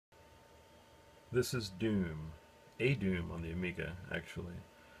This is Doom, ADOOM on the Amiga, actually,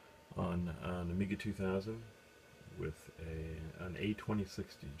 on an Amiga 2000 with an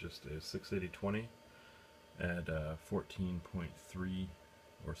A2060, just a 68020 at 14.3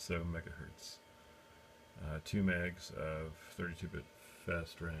 or so megahertz. 2 megs of 32-bit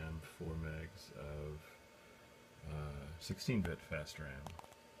fast RAM, 4 megs of 16-bit fast RAM,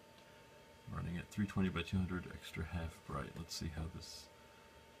 running at 320 by 200 extra half bright. Let's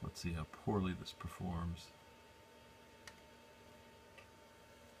see how poorly this performs.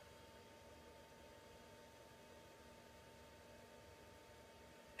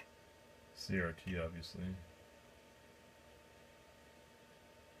 CRT, obviously.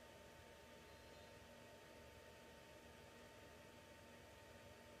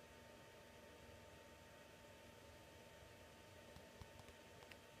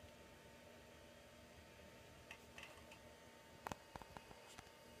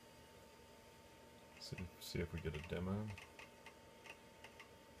 See if we get a demo.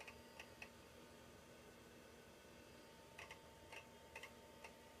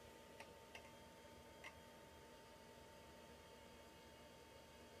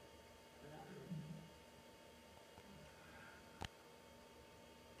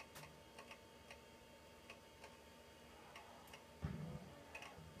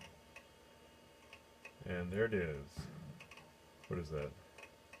 And there it is. What is that?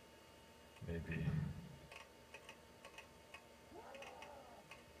 Maybe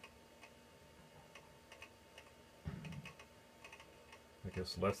I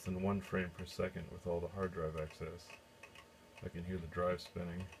guess less than 1 frame per second with all the hard drive access. I can hear the drive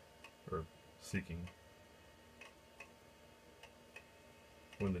spinning, or seeking.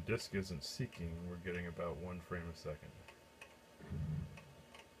 When the disk isn't seeking, we're getting about 1 frame a second.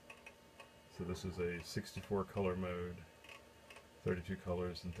 So this is a 64 color mode, 32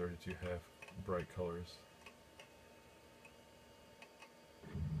 colors and 32 half bright colors.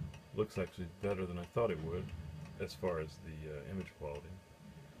 Looks actually better than I thought it would as far as the image quality.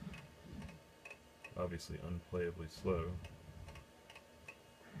 Obviously unplayably slow.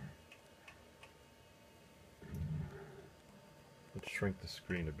 Let's shrink the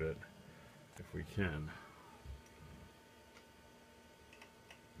screen a bit if we can.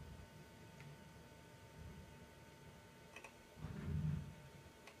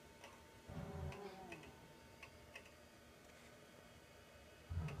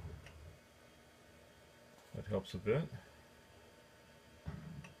 That helps a bit.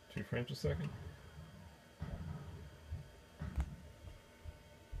 2 frames a second.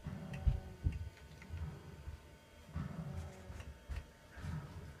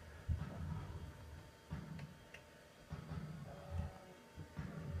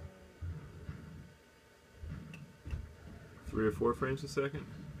 Three or 4 frames a second.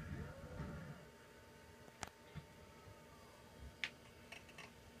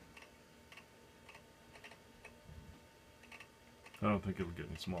 I don't think it'll get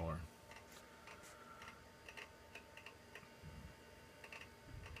any smaller.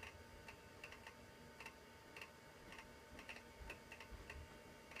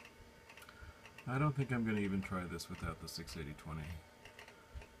 I don't think I'm going to even try this without the 68020.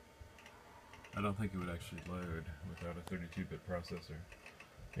 I don't think it would actually load without a 32-bit processor.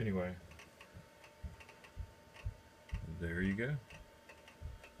 Anyway, there you go.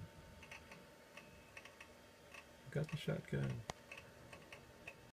 Got the shotgun.